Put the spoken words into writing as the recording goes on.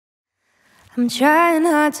I'm trying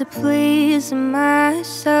hard to please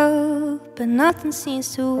myself, but nothing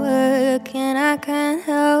seems to work and I can't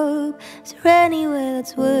help. Is there anywhere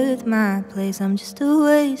that's worth my place? I'm just a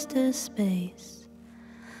waste of space,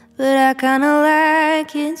 but I kinda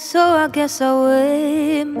like it, so I guess I'll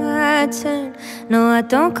wait my turn. No, I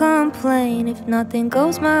don't complain if nothing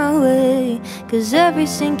goes my way, 'cause every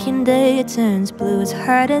sinking day it turns blue. It's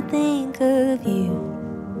hard to think of you,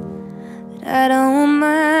 I don't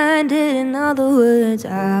mind it. In other words,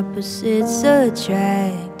 opposites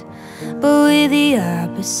attract, but with the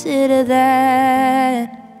opposite of that,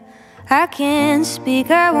 I can't speak,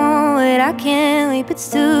 I won't wait, I can't weep. It's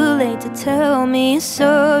too late to tell me you're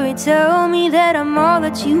sorry. Tell me that I'm all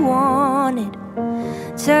that you wanted.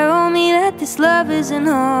 Tell me that this love isn't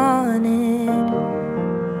haunted.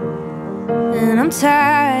 And I'm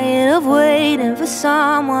tired of waiting for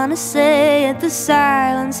someone to say it. The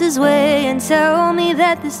silence is waiting. Tell me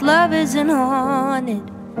that this love isn't haunted.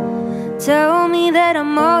 Tell me that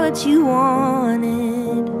I'm all that you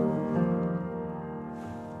wanted.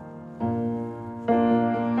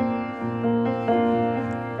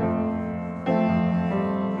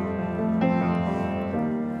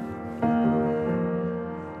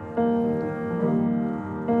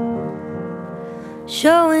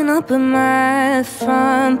 Showing up at my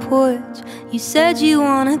front porch, you said you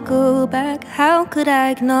wanna go back. How could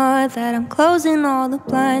I ignore that? I'm closing all the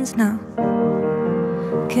blinds now.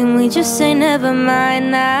 Can we just say never mind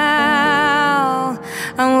now?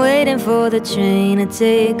 I'm waiting for the train to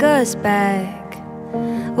take us back,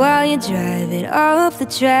 while you drive it off the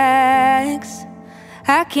tracks.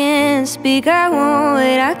 I can't speak, I won't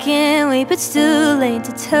wait, I can't weep. It's too late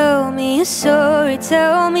to tell me you're sorry.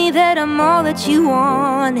 Tell me that I'm all that you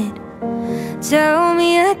wanted. Tell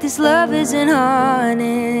me that this love isn't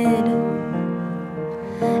haunted.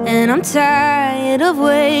 And I'm tired of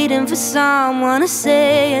waiting for someone to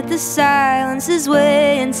say it. The silence is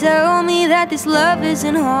waiting. Tell me that this love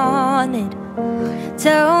isn't haunted.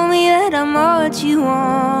 Tell me that I'm all that you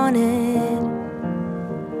wanted.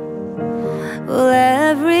 Well,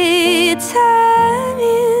 every time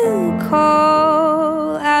you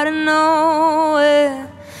call out of nowhere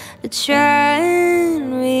to try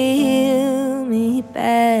and reel me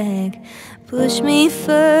back, push me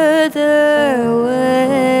further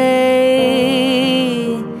away.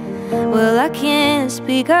 Well, I can't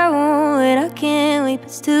speak, I won't wait, I can't weep.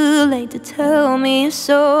 It's too late to tell me you're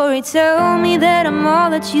sorry. Tell me that I'm all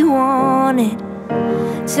that you wanted.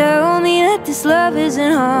 Tell me that this love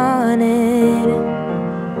isn't haunted.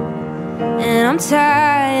 And I'm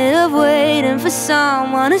tired of waiting for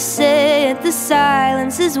someone to say it. The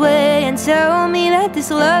silence is waiting. Tell me that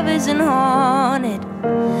this love isn't haunted.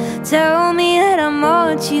 Tell me that I'm all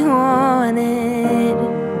that you wanted.